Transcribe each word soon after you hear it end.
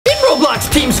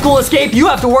LankyBox Team School Escape, you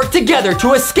have to work together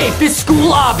to escape this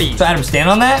school obby. So Adam, stand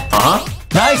on that.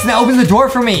 Nice, now open the door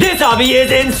for me. This obby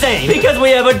is insane because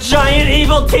we have a giant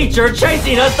evil teacher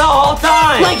chasing us the whole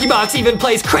time. LankyBox even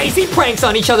plays crazy pranks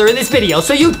on each other in this video,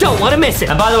 so you don't want to miss it.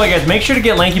 And by the way, guys, make sure to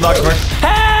get LankyBox merch.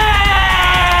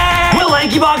 Hey! Will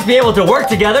LankyBox be able to work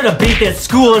together to beat this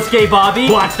school escape obby?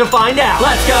 Watch to find out.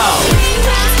 Let's go.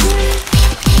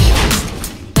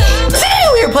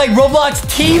 We are playing Roblox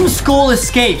Team School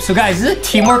Escape. So guys, this is a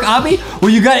teamwork obby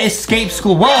where you gotta escape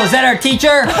school. Whoa, is that our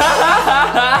teacher?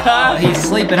 Oh, he's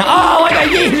sleeping. Oh, I got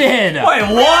yeeted. Wait,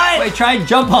 what? Wait, try and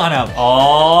jump on him.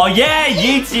 Oh, yeah,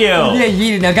 yeets you. Yeah,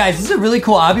 yeeted. Now guys, this is a really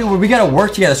cool obby where we gotta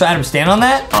work together. So Adam, stand on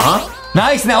that.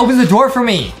 Nice, now open the door for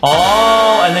me.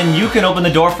 Oh, and then you can open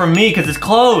the door for me because it's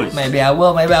closed. Maybe I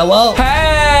will, maybe I won't.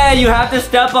 Hey, you have to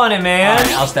step on it, man. All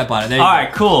right, I'll step on it. There you All go.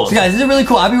 right, cool. So guys, this is a really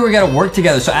cool obby where we gotta work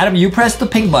together. So Adam, you press the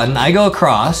pink button, I go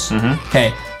across.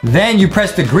 Okay, then you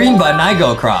press the green button, I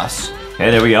go across.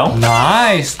 Okay, there we go.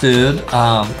 Nice, dude.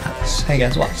 Hey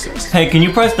guys, watch this. Hey, can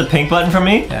you press the pink button for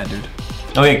me? Yeah, dude.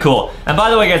 Okay, cool. And by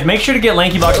the way, guys, make sure to get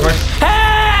LankyBox merch.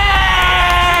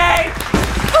 Hey!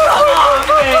 Come on,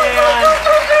 man!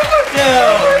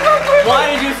 Dude, why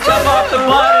did you step off the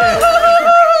button?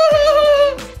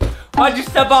 Why'd you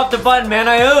step off the button, man?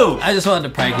 I just wanted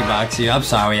to pranky box you. I'm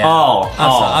sorry. Adam.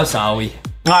 I'm sorry.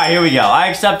 All right, here we go. I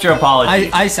accept your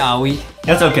apology. I sorry.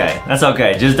 That's okay. That's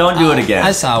okay. Just don't do it again.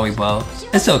 I sorry, bro.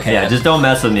 It's okay. Yeah, just don't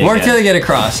mess with me Work again. till you get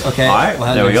across, okay? All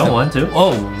right, there we go. 1, 2.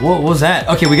 Oh, what was that?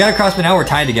 Okay, we got across, but now we're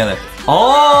tied together.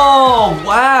 Oh,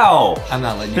 wow. I'm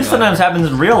not letting you This go. sometimes happens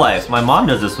in real life. My mom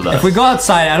does this with us. If we go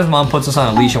outside, Adam's mom puts us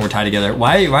on a leash and we're tied together.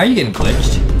 Why are you getting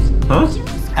glitched? Huh?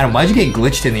 Adam, why'd you get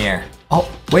glitched in the air? Oh,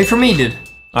 wait for me, dude.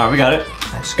 All right, we got it.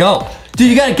 Let's go. Dude,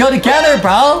 you gotta go together,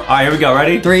 bro. All right, here we go.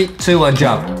 Ready? 3, 2, 1,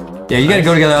 jump. Yeah, you gotta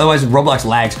go together, otherwise Roblox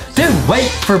lags. Dude, wait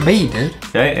for me, dude.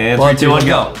 Okay, and 3, 2, 1,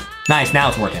 go. Nice, now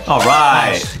it's working. All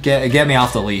right. Nice. Get me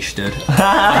off the leash, dude.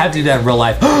 I have to do that in real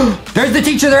life. There's the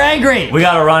teacher, they're angry. We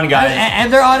gotta run, guys.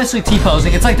 And they're honestly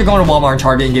T-posing. It's like they're going to Walmart and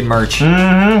Target and getting merch.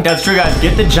 That's true, guys.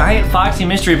 Get the giant Foxy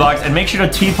mystery box and make sure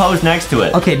to T-pose next to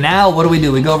it. Okay, now what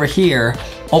do? We go over here.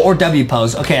 Oh, or W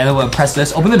pose. Okay, and then we'll press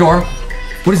this. Open the door.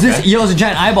 What is this? Okay. Yellow's a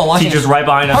giant eyeball watching. Teacher's right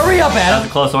behind us. Hurry up, Adam. That's a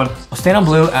close one. I'll stand on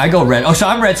blue. I go red. Oh, so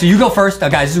I'm red. So you go first. Now,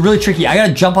 guys, this is really tricky. I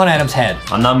gotta jump on Adam's head.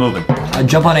 I'm not moving. I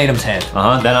jump on Adam's head.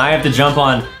 Then I have to jump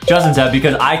on Justin's head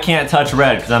because I can't touch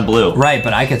red because I'm blue. Right,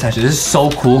 but I can touch it. This is so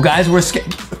cool, guys. We're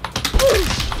scared.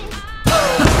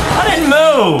 I didn't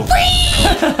move.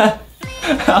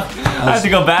 I have to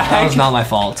go back. That was not my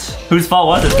fault. Whose fault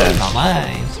was it then? Not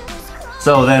mine.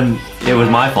 So then it was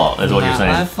my fault, is what you're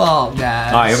saying. Not my fault,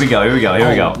 guys. All right, here we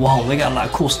go. Whoa, they got a lot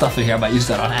of cool stuff in here. I might use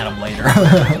that on Adam later.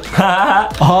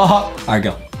 All right,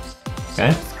 go.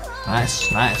 Okay.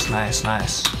 Nice.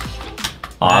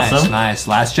 Awesome. Nice.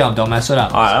 Last jump. Don't mess it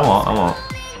up. All right, I won't.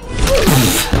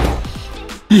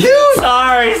 You.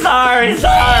 Sorry. Sorry,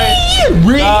 that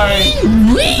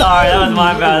was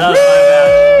my bad.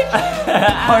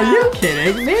 Are you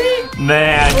kidding me?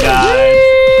 Man, guys.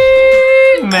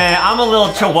 Man, I'm a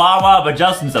little chihuahua, but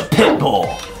Justin's a pit bull.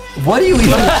 What are you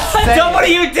even saying? What are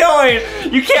you doing?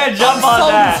 You can't jump on so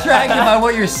that. distracted by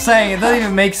what you're saying. It doesn't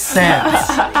even make sense.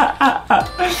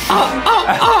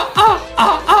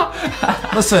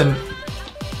 Listen,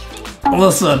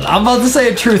 I'm about to say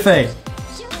a true thing.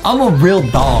 I'm a real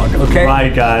dog, okay?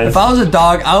 Right, guys. If I was a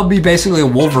dog, I would be basically a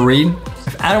Wolverine.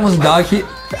 If Adam was a dog, if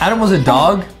Adam was a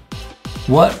dog,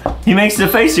 what? He makes the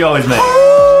face you always make.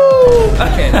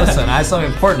 Okay, listen, I have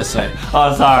something important to say.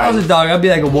 Oh, sorry. If I was a dog, I'd be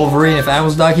like a Wolverine. If Adam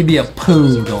was a dog, he'd be a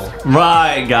poodle.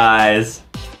 Right, guys.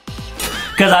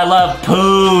 Because I love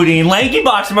pooting.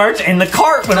 LankyBox merch in the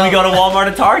cart when we go to Walmart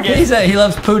and Target. He said he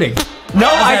loves pooting. No,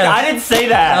 I didn't say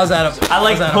that. That was Adam. I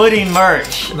like pudding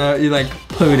merch. No, you like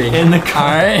pooting. In the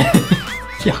cart. Alright?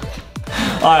 Yeah.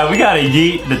 Alright, we gotta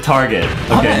yeet the target.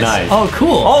 Okay, nice. Oh,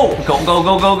 cool. Oh,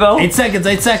 go. 8 seconds,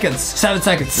 7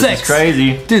 seconds, 6. This is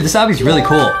crazy. Dude, this obby's really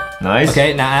cool. Nice.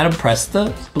 Okay, now Adam, press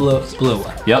the blue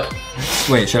one. Yep.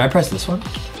 Wait, should I press this one?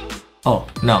 Oh,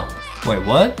 no. Wait,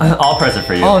 what? I'll press it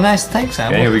for you. Oh, nice. Thanks,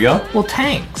 Adam. Okay, here we go. Well,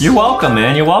 thanks. You're welcome,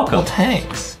 man. You're welcome. Well,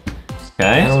 thanks.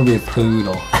 Okay. I don't want to be a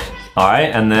poodle. Alright,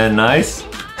 and then nice.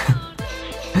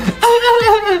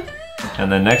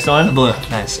 And then next one. Blue.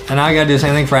 Nice. And now I gotta do the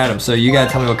same thing for Adam, so you gotta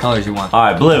tell me what colors you want.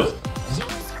 Alright, blue.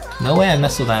 No way I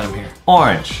messed with Adam here.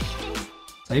 Orange.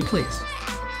 Say please.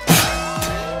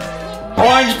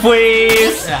 Orange,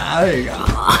 please. Yeah, there you go.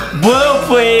 Blue,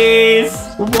 please.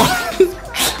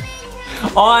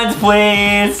 Orange,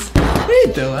 please. What are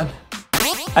you doing?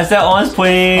 I said orange,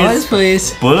 please. Orange,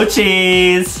 please. Blue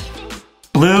cheese.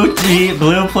 Blue,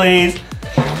 please.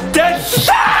 That's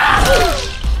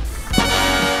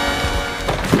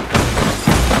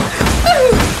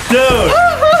Dude,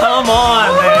 come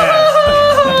on, man.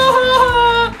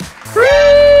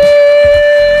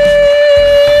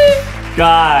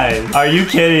 Guys, are you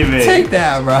kidding me? Take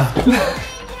that, bro.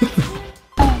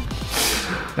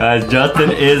 Guys,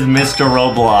 Justin is Mr.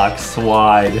 Roblox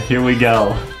wide. Here we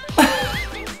go.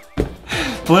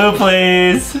 Blue,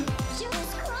 please.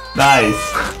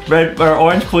 Nice. Red or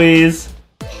orange, please.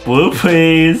 Blue,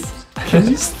 please. Can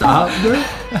you stop, dude?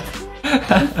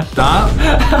 Stop.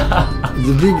 It's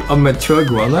a big mature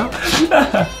grown up.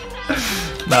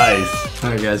 Nice.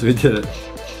 Alright, guys, we did it.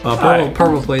 Purple, Alright.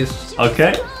 purple, please.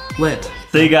 Okay. Lit.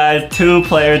 See you guys,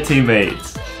 2-player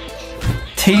teammates.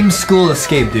 Team school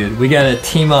escape, dude. We gotta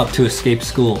team up to escape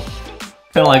school.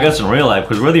 Kind of like us in real life,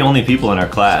 because we're the only people in our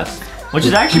class, which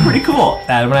is actually pretty cool.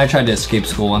 When I tried to escape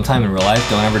school one time in real life,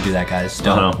 don't ever do that, guys.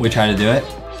 Don't. We tried to do it.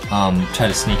 Try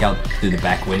to sneak out through the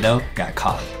back window, got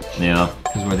caught. Yeah.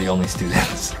 Because we're the only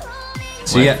students.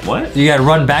 So Wait, you got, what? You gotta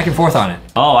run back and forth on it.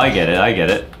 Oh, I get it. I get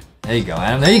it. There you go,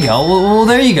 Adam. There you go. Well,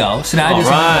 there you go. So now I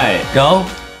just go,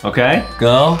 Okay.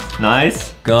 go,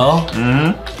 Nice. go,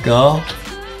 go,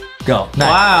 go. Nice.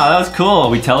 Wow, that was cool.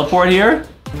 We teleport here.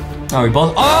 Oh, we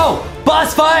both. Oh,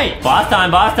 boss fight! Boss time.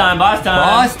 Boss time. Boss time.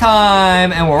 Boss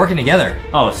time, and we're working together.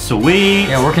 Oh, sweet.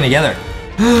 Yeah, working together.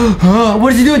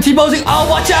 What is he doing? T-posing? Oh,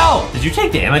 watch out! Did you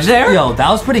take damage there? Yo, that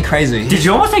was pretty crazy. Did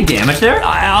you almost take damage there?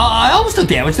 I almost took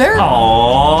damage there.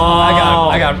 Oh.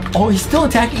 I got him. Oh, he's still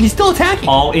attacking. He's still attacking.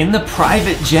 Oh, in the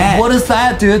private jet. What is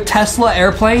that, dude? Tesla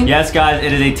airplane? Yes, guys,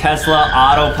 it is a Tesla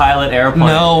autopilot airplane.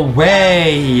 No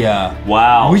way.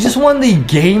 Wow. We just won the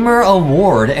Gamer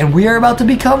Award, and we are about to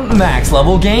become max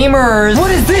level gamers.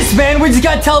 What is this, man? We just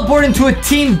got teleported into a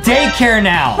team daycare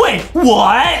now. Wait,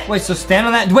 what? Wait, so stand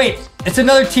on that. Wait, it's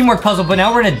another teamwork puzzle, but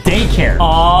now we're in a daycare.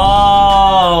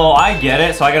 Oh, I get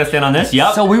it. So I gotta stand on this?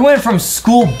 Yup. So we went from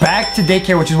school back to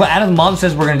daycare, which is what Adam's mom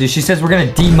says we're gonna do. She says we're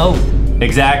gonna demote.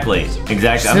 Exactly.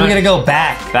 Exactly. So we're gonna go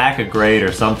back. Back a grade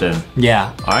or something.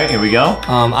 Yeah. All right, here we go.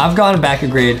 I've gone back a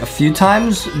grade a few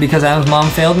times because Adam's mom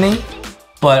failed me,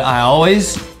 but I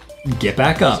always get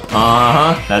back up.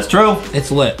 Uh-huh. That's true. It's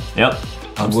lit. Yep.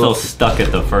 I'm still stuck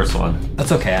at the first one.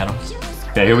 That's okay, Adam.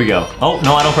 Okay, here we go. Oh,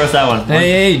 no, I don't press that one.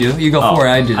 Hey, you do. You go for it.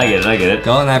 I do. I get it. I get it.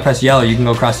 Go and then I press yellow. You can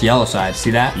go across the yellow side.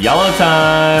 See that? Yellow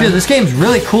time. Dude, this game's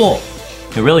really cool.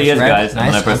 It really is, Red, guys. nice.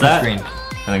 And then I press that. Green.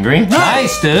 And then green.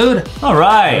 Nice, dude. All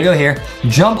right. Here we go here.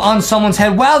 Jump on someone's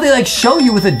head. Wow, they like show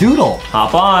you with a doodle.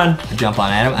 Hop on. Jump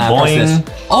on Adam. Press Boing.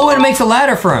 this. Oh, and it makes a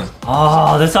ladder for him.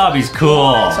 Oh, this hobby's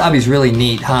cool. This hobby's really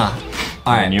neat, huh?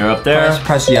 All right. And you're up there.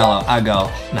 Press yellow. I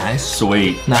go. Nice.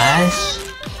 Sweet.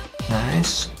 Nice.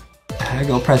 Nice. I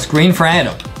go press green for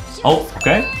Adam. Oh,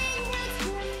 okay.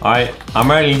 All right, I'm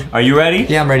ready. Are you ready?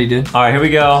 Yeah, I'm ready, dude. All right, here we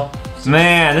go.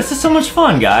 Man, this is so much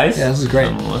fun, guys. Yeah, this is great.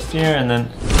 Almost here, and then...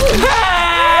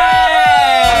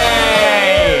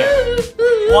 Hey!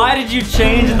 Why did you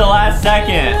change in the last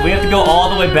second? We have to go all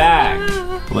the way back.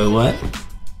 Wait, what?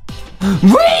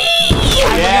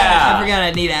 Yeah. I forgot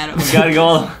I need Adam. We gotta go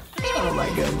all... Oh my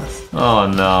goodness. Oh,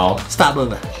 no. Stop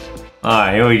moving. All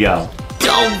right, here we go.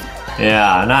 Don't.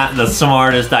 Yeah, not the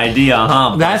smartest idea,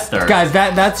 huh, Buster? Guys,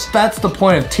 that's the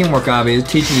point of teamwork, Obby, is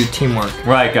teaching you teamwork.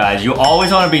 Right, guys. You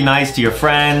always want to be nice to your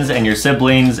friends and your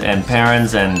siblings and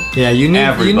parents and you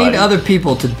everybody. need other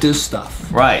people to do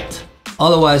stuff. Right.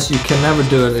 Otherwise, you can never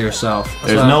do it yourself.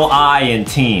 There's no I in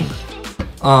team.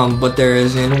 But there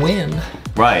is in win.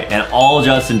 Right, and all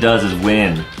Justin does is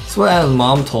win. That's what Adam's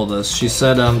mom told us. She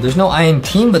said, there's no I in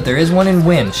team, but there is one in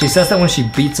win. She says that when she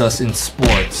beats us in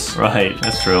sports. Right,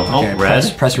 that's true. Okay, oh, red.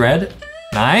 Press red.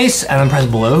 Nice, and then press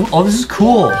blue. Oh, this is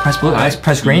cool. Press blue. Nice.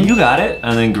 Press green. You got it.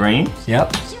 And then green.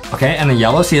 Yep. Okay, and then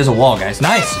yellow. See, there's a wall, guys.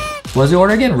 Nice. What's the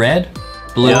order again? Red,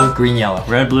 blue, green, yellow.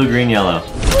 Red, blue, green, yellow.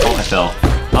 Oh, I fell.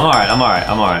 I'm all right. I'm all right.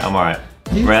 I'm all right. I'm all right.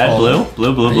 Red, blue,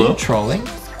 blue, blue, blue. Are you trolling?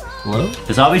 Blue.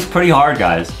 This hobby's pretty hard,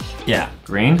 guys. Yeah.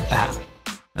 Green.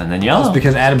 And then yellow. It's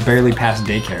because Adam barely passed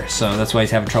daycare, so that's why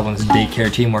he's having trouble in his daycare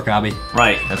teamwork hobby.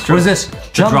 Right, that's true. What is this?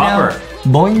 Jump dropper.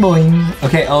 Down. Boing boing.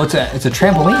 Okay, oh, it's a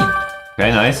trampoline.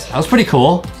 Okay, nice. That was pretty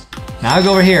cool. Now I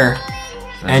go over here,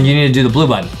 and you need to do the blue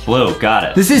button. Blue, got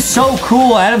it. This is so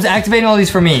cool. Adam's activating all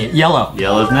these for me. Yellow.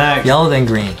 Yellow's next. Yellow, then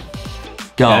green.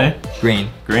 Go. Okay. Green.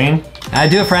 Green. I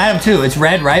do it for Adam too. It's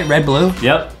red, right? Red, blue.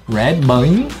 Yep. Red,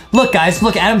 boing. Look, guys.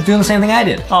 Look, Adam's doing the same thing I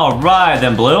did. All right,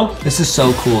 then blue. This is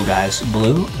so cool, guys.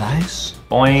 Blue, nice.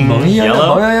 Boing. Boing,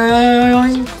 Yellow.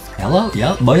 Boing. Yellow,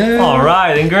 yep. Boing. All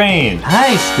right, then green.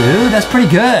 Nice, dude. That's pretty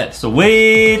good.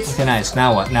 Sweet. Okay, nice.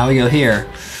 Now what? Now we go here.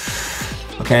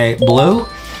 Okay, blue.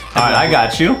 Alright, I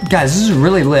got you. Guys, this is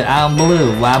really lit. I'm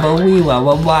blue. Wabba wee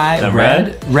wabba why. Then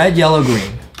Red, yellow,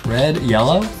 green. Red,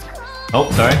 yellow.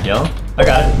 Oh, sorry, yellow. I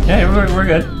got it. Yeah, we're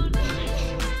good.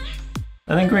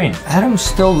 And then green. Adam's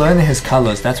still learning his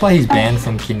colors. That's why he's banned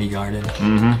from kindergarten.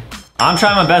 I'm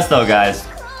trying my best though, guys.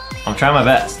 I'm trying my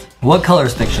best. What color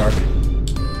is Thick Shark?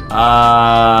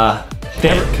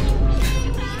 Thick.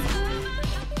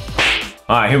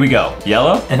 Alright, here we go.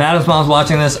 Yellow? If Adam's mom's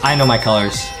watching this, I know my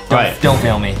colors. Don't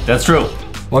fail me. That's true.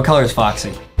 What color is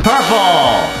Foxy? Purple!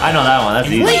 I know that one. That's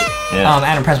easy. Yeah.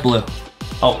 Adam, press blue.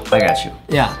 Oh, I got you.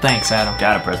 Yeah, thanks, Adam.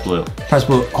 Gotta press blue. Press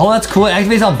blue. Oh, that's cool. It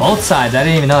activates on both sides. I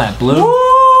didn't even know that. Blue.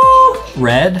 Woo!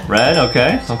 Red. Red,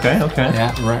 okay.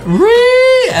 Yeah, red.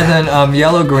 And then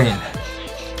yellow, green.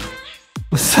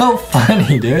 So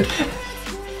funny, dude.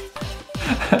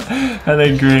 And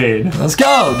then green. Let's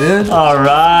go, dude.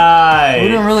 Alright. We're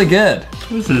doing really good.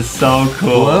 This is so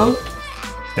cool. Blue.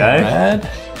 Okay.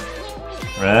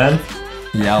 Red.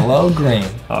 Yellow, green.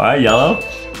 Alright, yellow.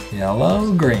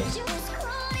 Yellow, green.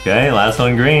 Okay, last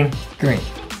one, green. Green.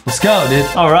 Let's go, dude.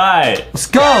 Alright. Let's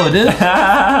go, dude.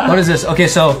 What is this? Okay,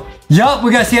 so, yup,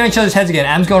 we gotta see on each other's heads again.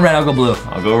 Adam's going red, I'll go blue.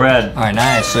 I'll go red. Alright,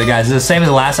 nice. So, guys, this is the same as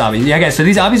the last obby. Yeah, guys, so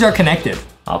these obbies are connected.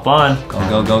 Hop on.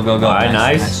 Go. Alright,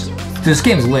 nice. Dude, this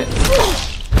game's lit.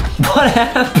 What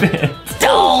happened?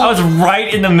 I was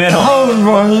right in the middle. I was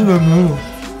right in the middle.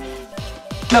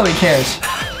 Nobody cares.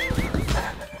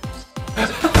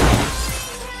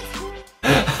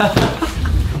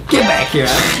 Get back here.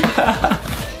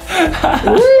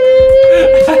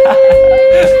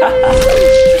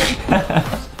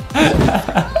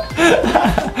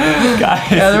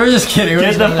 Guys, yeah, we're just kidding.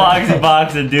 Get the Foxy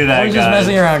box and do that, We're just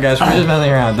messing around, guys. We're just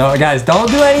messing around. Guys, don't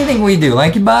do anything we do.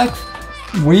 LankyBox,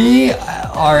 we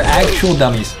are actual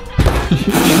dummies.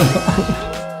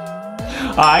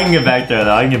 I can get back there,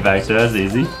 though. I can get back there. That's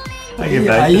easy. I can get back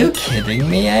there. Are you kidding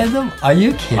me, Adam? Are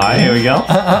you kidding? All right, here we go. Nice,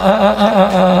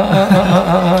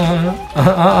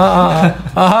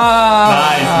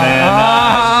 man.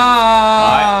 Nice.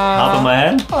 All right, hop on my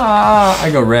head. I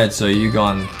go red, so you go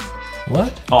on...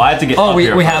 What? Oh, I have to get up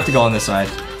here we have to go on this side.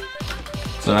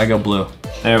 So I go blue.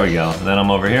 There we go. And then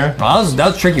I'm over here. Well, that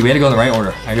was tricky. We had to go in the right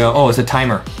order. I go, oh, it's a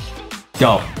timer.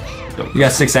 Go. You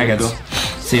got 6 seconds. Go.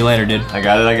 See you later, dude. I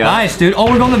got it. Nice, dude. Oh,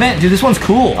 we're going to the vent. Dude, this one's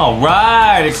cool. All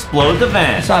right. Explode the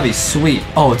vent. This ought to be sweet.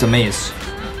 Oh, it's a maze.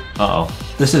 Uh-oh.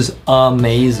 This is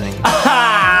amazing.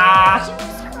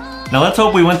 Now let's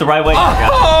hope we went the right way. Watch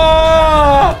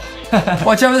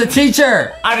out for the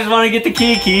teacher. I just want to get the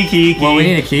key. Well, we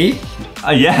need a key?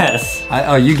 Yes.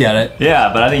 Oh, you get it.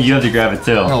 Yeah, but I think you have to grab it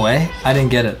too. No way. I didn't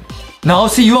get it. No,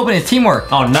 see, you open it.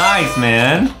 Teamwork. Oh, nice,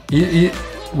 man.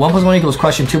 1 + 1 equals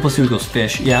question. 2 + 2 equals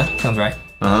fish. Yeah, sounds right.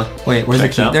 Wait, where's the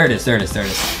key? There it is.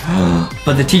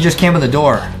 But the teacher's camping the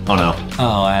door. Oh, no.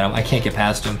 Oh, Adam, I can't get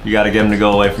past him. You got to get him to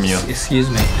go away from you. Excuse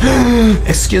me.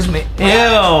 Excuse me. Ew.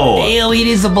 Ew, he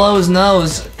needs to blow his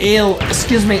nose. Ew,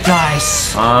 excuse me.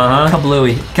 Nice.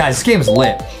 Kablooey. Guys, this game's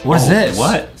lit. What is this?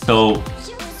 What? So,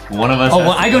 one of us. Oh,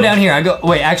 well, I go down here.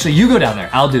 Wait, actually, you go down there.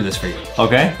 I'll do this for you.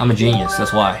 Okay. I'm a genius.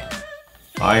 That's why.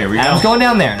 All right, here we go. Adam's going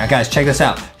down there. Now, guys, check this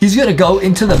out. He's gonna go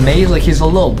into the maze like he's a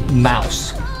little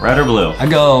mouse. Red or blue? I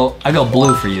go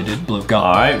blue for you, dude. Blue, go.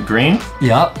 All right, green?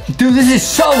 Yup. Dude, this is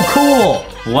so cool.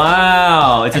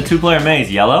 Wow, it's a 2-player maze.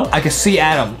 Yellow? I can see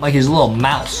Adam like he's a little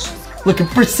mouse looking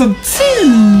for some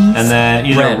tea. And then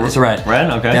either red. It's red. Red,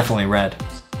 okay. Definitely red.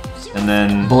 And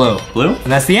then blue. Blue?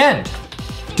 And that's the end.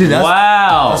 Dude,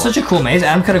 that's such a cool maze.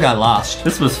 Adam could have got lost.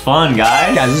 This was fun,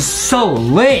 guys. Guys, this is so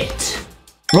lit.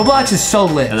 Roblox is so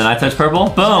lit. And then I touch purple.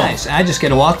 Boom. Nice. I just get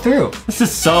to walk through. This is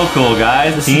so cool,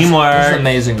 guys. Teamwork. This is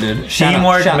amazing, dude.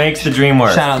 Teamwork makes the dream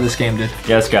work. Shout out this game, dude.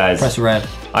 Yes, guys. Press red.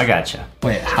 I gotcha.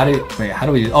 Wait, how do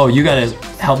we do? Oh, you gotta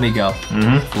help me go.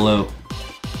 Blue.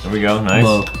 There we go. Nice.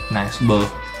 Blue. Nice. Blue.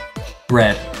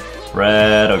 Red.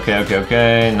 Red.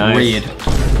 Okay. Nice. Red.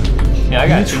 Yeah, I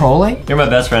got you. You trolling? You're my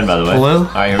best friend, by the way. Blue. All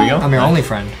right, here we go. I'm your only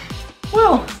friend.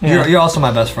 Well, yeah. You're also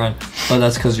my best friend, but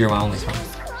that's because you're my only friend.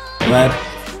 Red.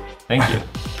 Thank you.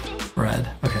 Red.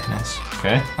 Okay, nice.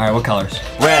 Okay. All right, what colors?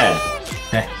 Red.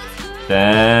 Okay.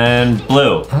 Then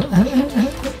blue.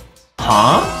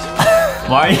 Huh?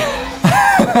 Why are you...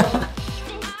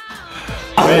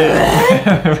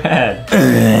 Red.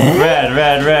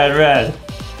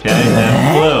 Okay,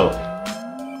 then blue.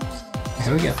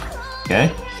 Here we go.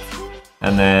 Okay.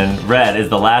 And then red is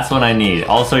the last one I need.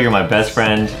 Also, you're my best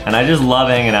friend, and I just love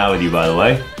hanging out with you, by the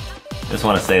way. Just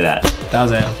want to say that. That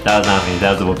was Adam. That was not me.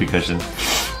 That was the whoopee cushion.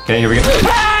 Okay, here we go. Dude,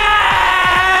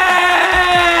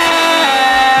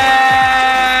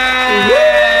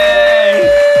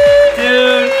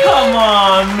 come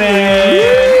on, man.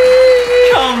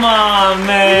 Come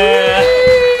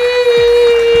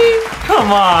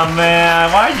Oh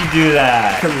man, why'd you do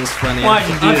that? Because it was funny. Why'd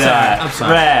you do that? I'm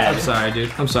sorry. Red. I'm sorry,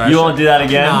 dude. I'm sorry. You won't do that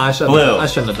again? No, I shouldn't. Blue. I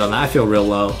shouldn't have done that. I feel real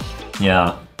low.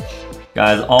 Yeah.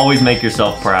 Guys, always make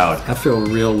yourself proud. I feel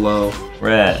real low.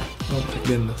 Red. Oh my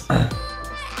goodness.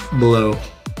 Blue.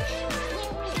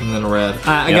 And then red.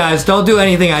 Guys, don't do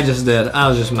anything I just did. I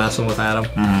was just messing with Adam.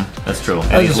 That's true.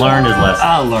 And he's learned his lesson.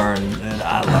 I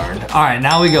learned. All right,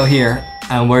 now we go here.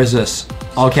 And where's this?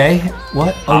 Okay.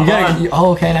 What? Oh, you gotta.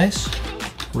 Oh, okay, nice.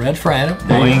 Red for Adam.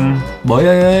 Boing.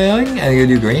 Boing. And you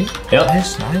do green. Yep.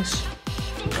 Nice.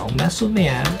 Don't mess with me,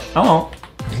 Adam. Oh.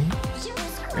 Green.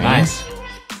 Nice.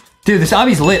 Dude, this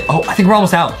obby's lit. Oh, I think we're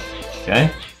almost out. Okay.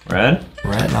 Red.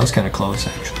 Red. That was kind of close,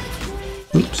 actually.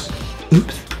 Oops.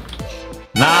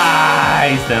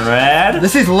 Nice. Then red.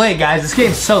 This is lit, guys. This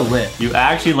game's so lit. You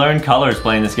actually learned colors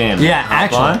playing this game. Yeah,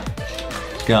 actually.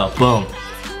 Let's go. Boom.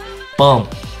 Boom.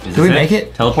 Did we make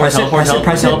it? Teleport.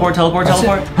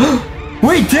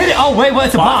 Wait, did it? Oh, wait,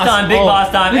 what's a boss? Boss time, big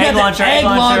boss time. Egg launcher. Egg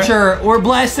launcher. We're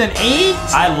blasting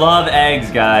eggs. I love eggs,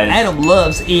 guys. Adam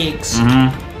loves eggs.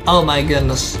 Oh my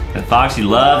goodness. And Foxy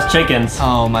loves chickens.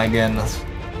 Oh my goodness.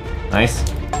 Nice.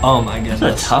 Oh my goodness.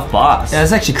 That's a tough boss. Yeah,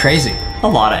 that's actually crazy. A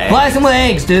lot of eggs. Blast him with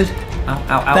eggs, dude.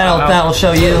 Ow. That'll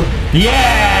show you.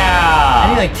 Yeah! I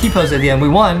need like T-pose at the end. We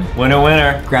won.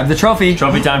 Winner. Grab the trophy.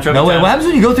 Trophy time. No, wait, what happens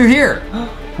when you go through here?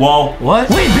 Whoa. What?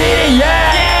 We beat it, yeah!